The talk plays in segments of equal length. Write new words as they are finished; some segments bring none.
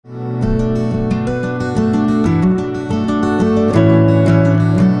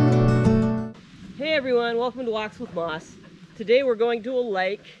welcome to Walks with Moss. Today we're going to a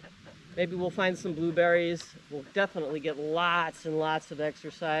lake. Maybe we'll find some blueberries. We'll definitely get lots and lots of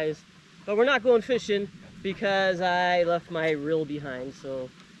exercise. But we're not going fishing because I left my reel behind. So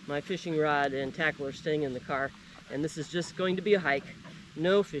my fishing rod and tackle are staying in the car. And this is just going to be a hike.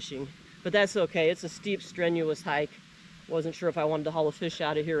 No fishing. But that's okay. It's a steep, strenuous hike. Wasn't sure if I wanted to haul a fish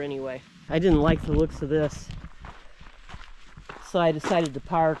out of here anyway. I didn't like the looks of this. So I decided to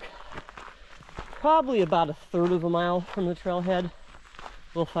park probably about a third of a mile from the trailhead.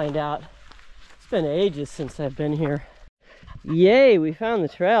 We'll find out. It's been ages since I've been here. Yay, we found the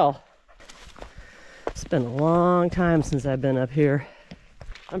trail. It's been a long time since I've been up here.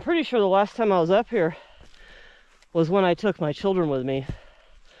 I'm pretty sure the last time I was up here was when I took my children with me.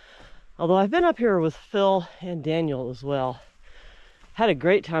 Although I've been up here with Phil and Daniel as well. Had a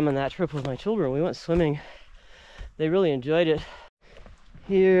great time on that trip with my children. We went swimming. They really enjoyed it.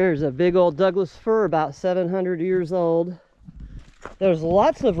 Here's a big old Douglas fir, about 700 years old. There's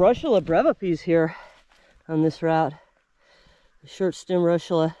lots of Russula brevipees here on this route. The short stem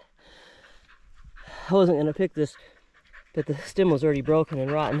Russula. I wasn't going to pick this, but the stem was already broken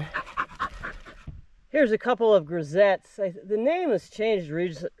and rotten. Here's a couple of grisettes. The name has changed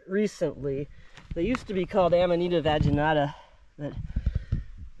recently. They used to be called Amanita vaginata, but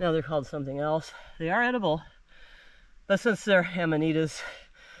now they're called something else. They are edible. But since they're amanitas,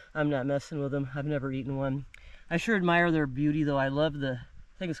 I'm not messing with them. I've never eaten one. I sure admire their beauty, though. I love I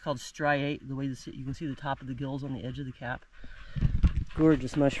think it's called striate, the way you can see the top of the gills on the edge of the cap.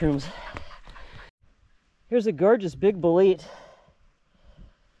 Gorgeous mushrooms. Here's a gorgeous big bolete.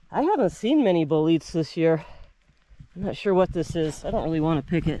 I haven't seen many boletes this year. I'm not sure what this is. I don't really want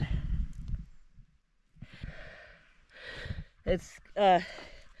to pick it. It's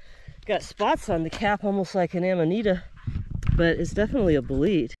got spots on the cap almost like an amanita, but it's definitely a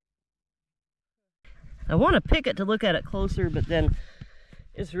bolete. I want to pick it to look at it closer, but then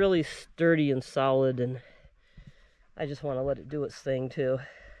it's really sturdy and solid, and I just want to let it do its thing too.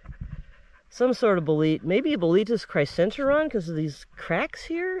 Some sort of bolete, maybe a Boletus criscenteron because of these cracks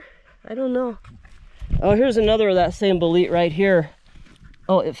here. I don't know. Oh, here's another of that same bolete right here.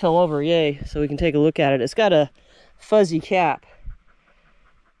 Oh, it fell over, yay. So we can take a look at it. It's got a fuzzy cap.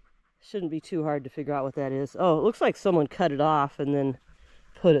 Shouldn't be too hard to figure out what that is. Oh, it looks like someone cut it off and then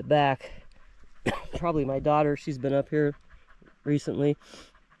put it back. Probably my daughter. She's been up here recently.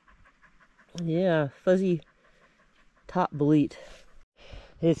 Yeah, fuzzy top bolete.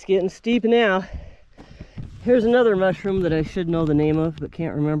 It's getting steep now. Here's another mushroom that I should know the name of, but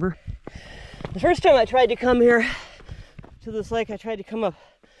can't remember. The first time I tried to come here to this lake, I tried to come up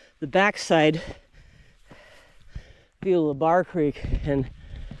the backside via LeBar Creek, and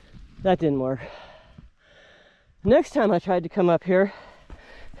that didn't work. Next time I tried to come up here,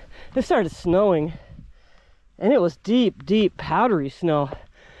 it started snowing, and it was deep, deep, powdery snow.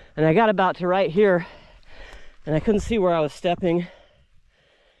 And I got about to right here, and I couldn't see where I was stepping.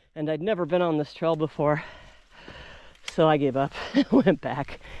 And I'd never been on this trail before, so I gave up and went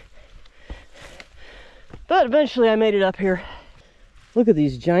back. But eventually I made it up here. Look at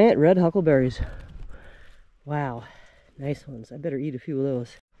these giant red huckleberries. Wow, nice ones. I better eat a few of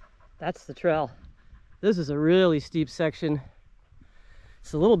those. That's the trail. This is a really steep section.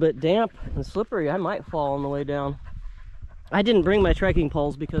 It's a little bit damp and slippery. I might fall on the way down. I didn't bring my trekking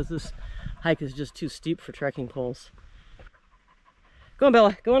poles because this hike is just too steep for trekking poles. Go on,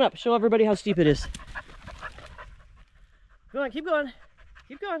 Bella. Go on up. Show everybody how steep it is. Go on. Keep going.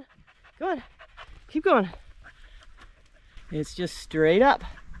 Keep going. Go on. Keep going. It's just straight up.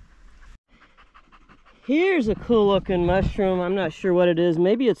 Here's a cool looking mushroom. I'm not sure what it is.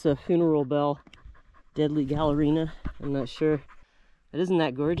 Maybe it's a funeral bell. Deadly Gallerina. I'm not sure. But isn't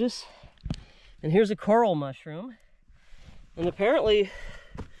that gorgeous? And here's a coral mushroom. And apparently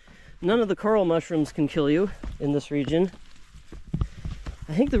none of the coral mushrooms can kill you in this region.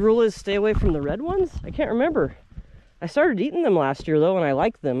 I think the rule is stay away from the red ones. I can't remember. I started eating them last year though, and I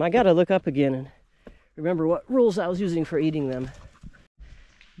liked them. I gotta look up again and remember what rules I was using for eating them.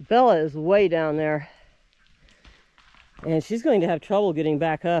 Bella is way down there, and she's going to have trouble getting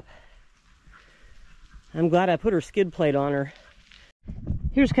back up. I'm glad I put her skid plate on her.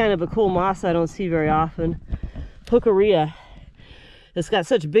 Here's kind of a cool moss I don't see very often. Puccaria. It's got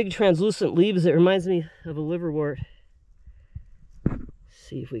such big translucent leaves, it reminds me of a liverwort.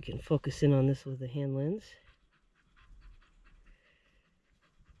 See if we can focus in on this with the hand lens.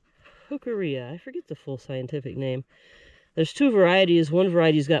 Puccaria. I forget the full scientific name. There's two varieties. One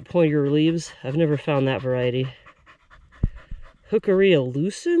variety's got pointier leaves. I've never found that variety. Puccaria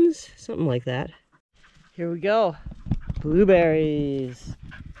lucens? Something like that. Here we go. Blueberries.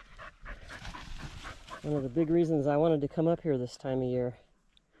 One of the big reasons I wanted to come up here this time of year.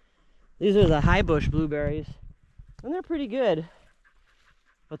 These are the high bush blueberries, and they're pretty good.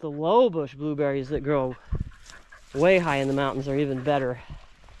 But the low bush blueberries that grow way high in the mountains are even better.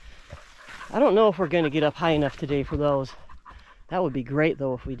 I don't know if we're going to get up high enough today for those. That would be great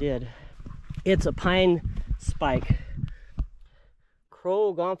though if we did. It's a pine spike.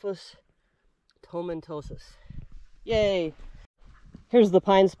 Chrogonthus tomentosus. Yay! Here's the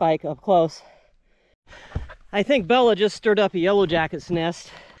pine spike up close. I think Bella just stirred up a yellow jacket's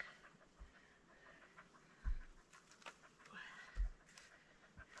nest.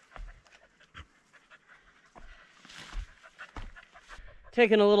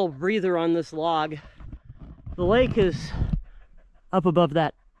 Taking a little breather on this log. The lake is up above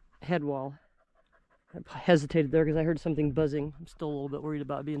that head wall. I hesitated there because I heard something buzzing. I'm still a little bit worried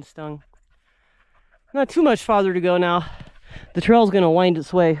about being stung. Not too much farther to go now. The trail's going to wind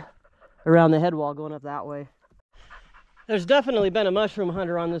its way around the head wall going up that way. There's definitely been a mushroom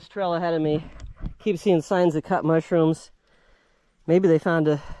hunter on this trail ahead of me. Keep seeing signs of cut mushrooms. Maybe they found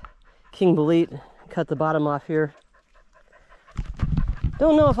a king bolete, cut the bottom off here.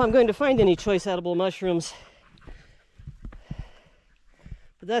 Don't know if I'm going to find any choice edible mushrooms,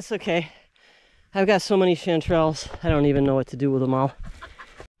 but that's okay. I've got so many chanterelles, I don't even know what to do with them all.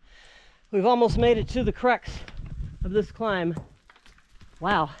 We've almost made it to the crux of this climb.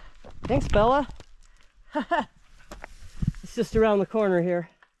 Wow. Thanks, Bella. It's just around the corner here.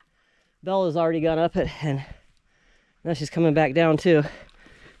 Bella's already gone up it, and now she's coming back down too.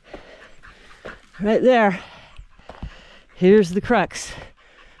 Right there. Here's the crux.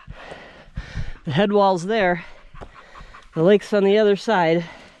 The head wall's there. The lake's on the other side.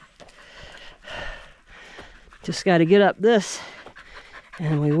 Just got to get up this,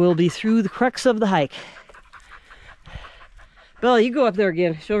 and we will be through the crux of the hike. Bella, you go up there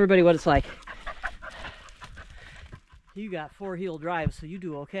again. Show everybody what it's like. You got 4-heel drive, so you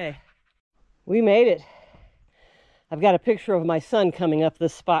do okay. We made it. I've got a picture of my son coming up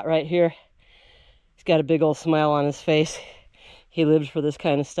this spot right here. He's got a big old smile on his face. He lives for this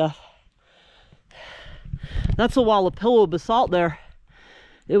kind of stuff. That's a wall of pillow basalt there.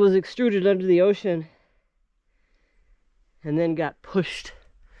 It was extruded under the ocean and then got pushed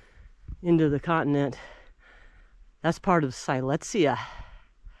into the continent. That's part of Silesia,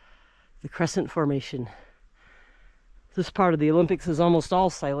 the Crescent Formation. This part of the Olympics is almost all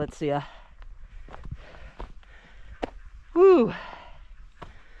Silesia. Woo!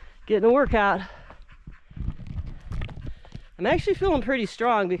 Getting a workout. I'm actually feeling pretty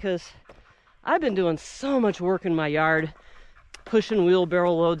strong because I've been doing so much work in my yard, pushing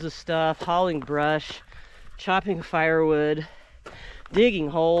wheelbarrow loads of stuff, hauling brush, chopping firewood, digging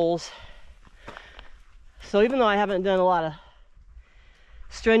holes. So even though I haven't done a lot of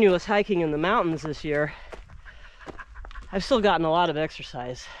strenuous hiking in the mountains this year, I've still gotten a lot of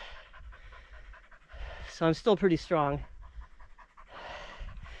exercise. So I'm still pretty strong.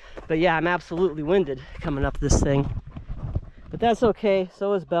 But yeah, I'm absolutely winded coming up this thing. But that's okay,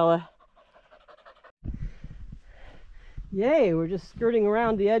 so is Bella. Yay, we're just skirting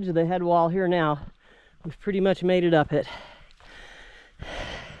around the edge of the head wall here now. We've pretty much made it up it.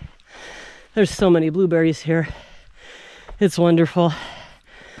 There's so many blueberries here. It's wonderful.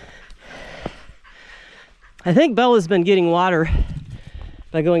 I think Bella's been getting water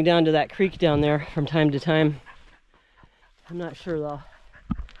by going down to that creek down there from time to time. I'm not sure though.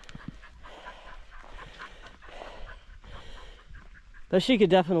 But she could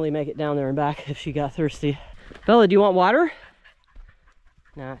definitely make it down there and back if she got thirsty. Bella, do you want water?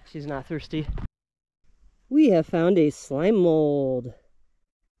 Nah, she's not thirsty. We have found a slime mold.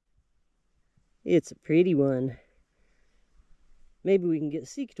 It's a pretty one. Maybe we can get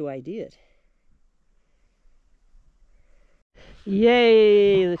Seek to ID it.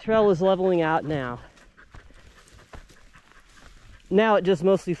 Yay! The trail is leveling out now. Now it just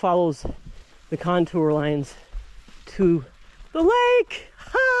mostly follows the contour lines to the lake.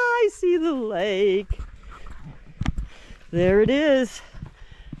 Ha! I see the lake. There it is.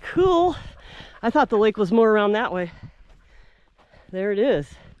 Cool. I thought the lake was more around that way. There it is.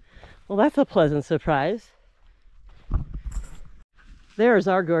 Well, that's a pleasant surprise. There's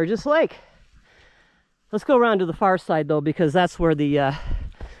our gorgeous lake. Let's go around to the far side though, because that's where the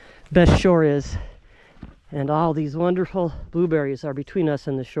best shore is. And all these wonderful blueberries are between us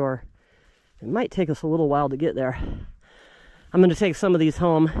and the shore. It might take us a little while to get there. I'm going to take some of these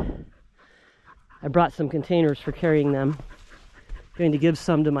home. I brought some containers for carrying them. I'm going to give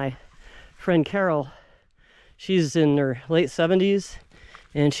some to my friend Carol. She's in her late 70s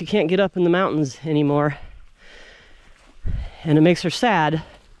and she can't get up in the mountains anymore. And it makes her sad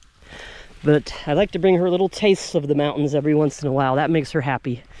But I like to bring her little tastes of the mountains every once in a while. That makes her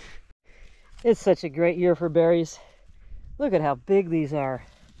happy. It's such a great year for berries. Look at how big these are.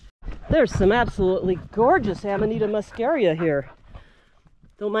 There's some absolutely gorgeous Amanita muscaria here.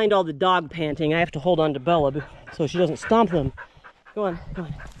 Don't mind all the dog panting. I have to hold on to Bella so she doesn't stomp them. Go on, go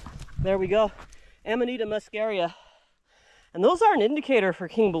on. There we go. Amanita muscaria. And those are an indicator for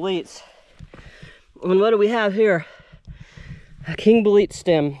King Boletes. And what do we have here? A King Bolete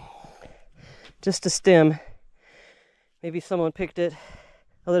stem. Just a stem. Maybe someone picked it.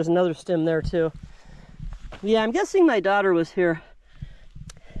 Oh, there's another stem there too. Yeah, I'm guessing my daughter was here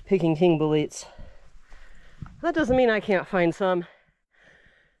picking King Boletes. That doesn't mean I can't find some.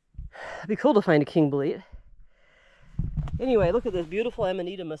 It'd be cool to find a King Bolete. Anyway, look at this beautiful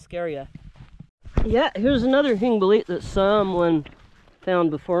Amanita muscaria. Yeah, here's another King Bolete that someone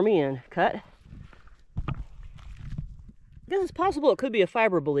found before me and cut. I guess it's possible it could be a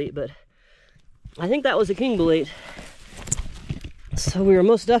fiber bolete, but I think that was a King Bolete. So we were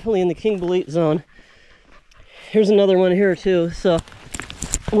most definitely in the King Bolete zone. Here's another one here too. So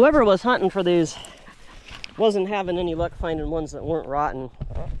whoever was hunting for these wasn't having any luck finding ones that weren't rotten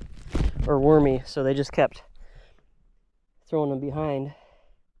or wormy, so they just kept throwing them behind.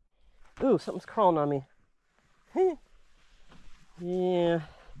 Ooh, something's crawling on me. Yeah.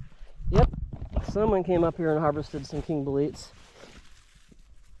 Yep. Someone came up here and harvested some King Boletes.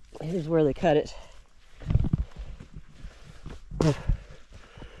 Here's where they cut it.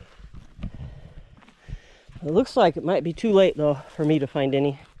 It looks like it might be too late though for me to find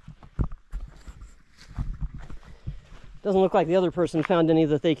any. Doesn't look like the other person found any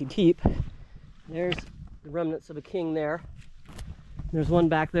that they could keep. There's the remnants of a king there. There's one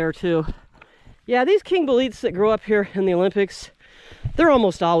back there too. Yeah, these King Boletes that grow up here in the Olympics, they're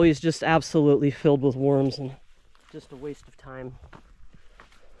almost always just absolutely filled with worms and just a waste of time.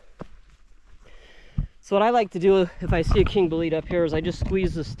 So what I like to do if I see a King Bolete up here is I just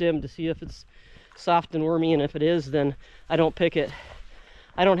squeeze the stem to see if it's soft and wormy, and if it is, then I don't pick it.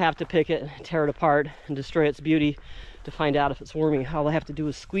 I don't have to pick it, tear it apart, and destroy its beauty to find out if it's wormy. All I have to do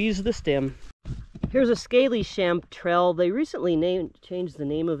is squeeze the stem. Here's a scaly chanterelle. They recently changed the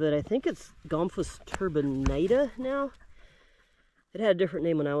name of it. I think it's Gomphus turbinata now. It had a different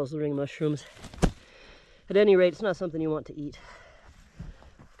name when I was learning mushrooms. At any rate, it's not something you want to eat.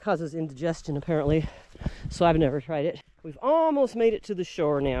 It causes indigestion apparently, so I've never tried it. We've almost made it to the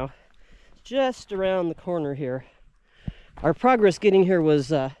shore now. Just around the corner here. Our progress getting here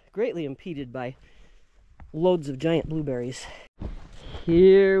was greatly impeded by loads of giant blueberries.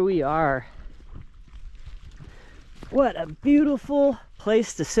 Here we are. What a beautiful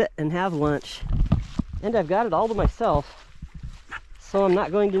place to sit and have lunch. And I've got it all to myself, so I'm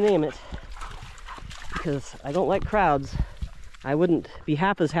not going to name it because I don't like crowds. I wouldn't be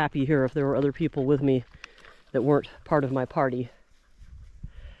half as happy here if there were other people with me that weren't part of my party.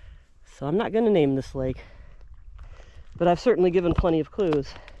 So I'm not going to name this lake, but I've certainly given plenty of clues.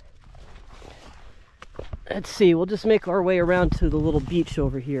 Let's see, we'll just make our way around to the little beach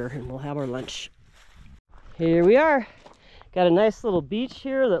over here and we'll have our lunch. Here we are. Got a nice little beach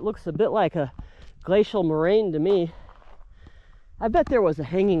here that looks a bit like a glacial moraine to me. I bet there was a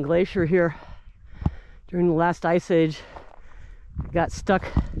hanging glacier here during the last ice age. It got stuck,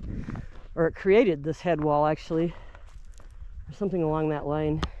 or it created this head wall actually, or something along that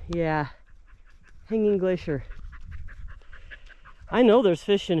line. Yeah, hanging glacier. I know there's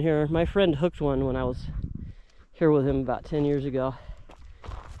fish in here. My friend hooked one when I was here with him about 10 years ago.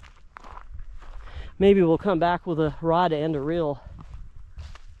 Maybe we'll come back with a rod and a reel.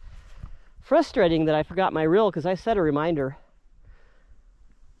 Frustrating that I forgot my reel because I set a reminder.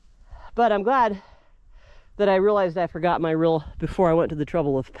 But I'm glad that I realized I forgot my reel before I went to the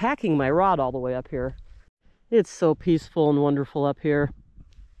trouble of packing my rod all the way up here. It's so peaceful and wonderful up here.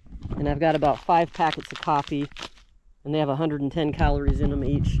 And I've got about 5 packets of coffee, and they have 110 calories in them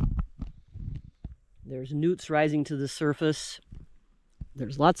each. There's newts rising to the surface.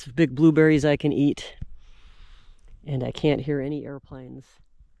 There's lots of big blueberries I can eat, and I can't hear any airplanes.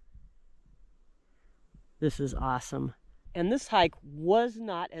 This is awesome. And this hike was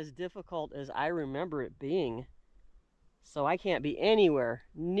not as difficult as I remember it being, so I can't be anywhere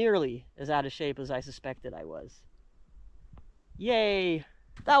nearly as out of shape as I suspected I was. Yay!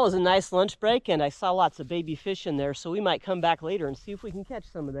 That was a nice lunch break, and I saw lots of baby fish in there, so we might come back later and see if we can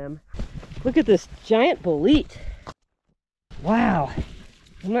catch some of them. Look at this giant bolete. Wow.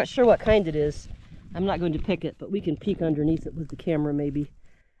 I'm not sure what kind it is. I'm not going to pick it, but we can peek underneath it with the camera maybe.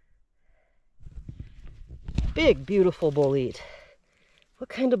 Big, beautiful bolete. What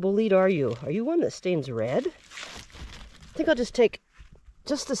kind of bolete are you? Are you one that stains red? I think I'll just take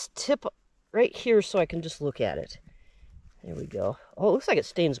just this tip right here so I can just look at it. There we go. Oh, it looks like it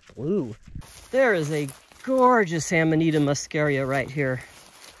stains blue. There is a gorgeous Amanita muscaria right here.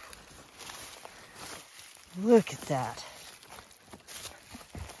 Look at that.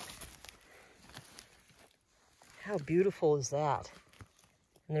 How beautiful is that?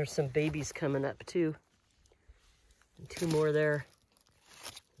 And there's some babies coming up too. And 2 more there.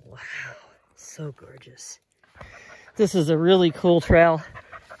 Wow, so gorgeous. This is a really cool trail.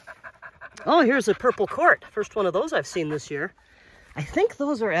 Oh, here's a purple court. First one of those I've seen this year. I think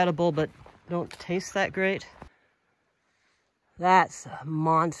those are edible, but don't taste that great. That's a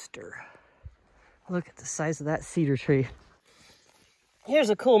monster. Look at the size of that cedar tree.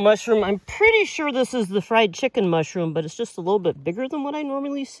 Here's a cool mushroom. I'm pretty sure this is the fried chicken mushroom, but it's just a little bit bigger than what I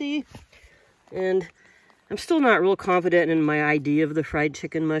normally see. And I'm still not real confident in my idea of the fried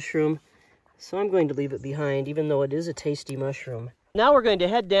chicken mushroom, so I'm going to leave it behind, even though it is a tasty mushroom. Now we're going to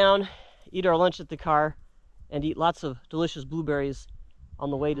head down, eat our lunch at the car, and eat lots of delicious blueberries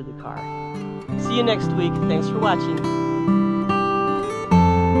on the way to the car. See you next week. Thanks for watching.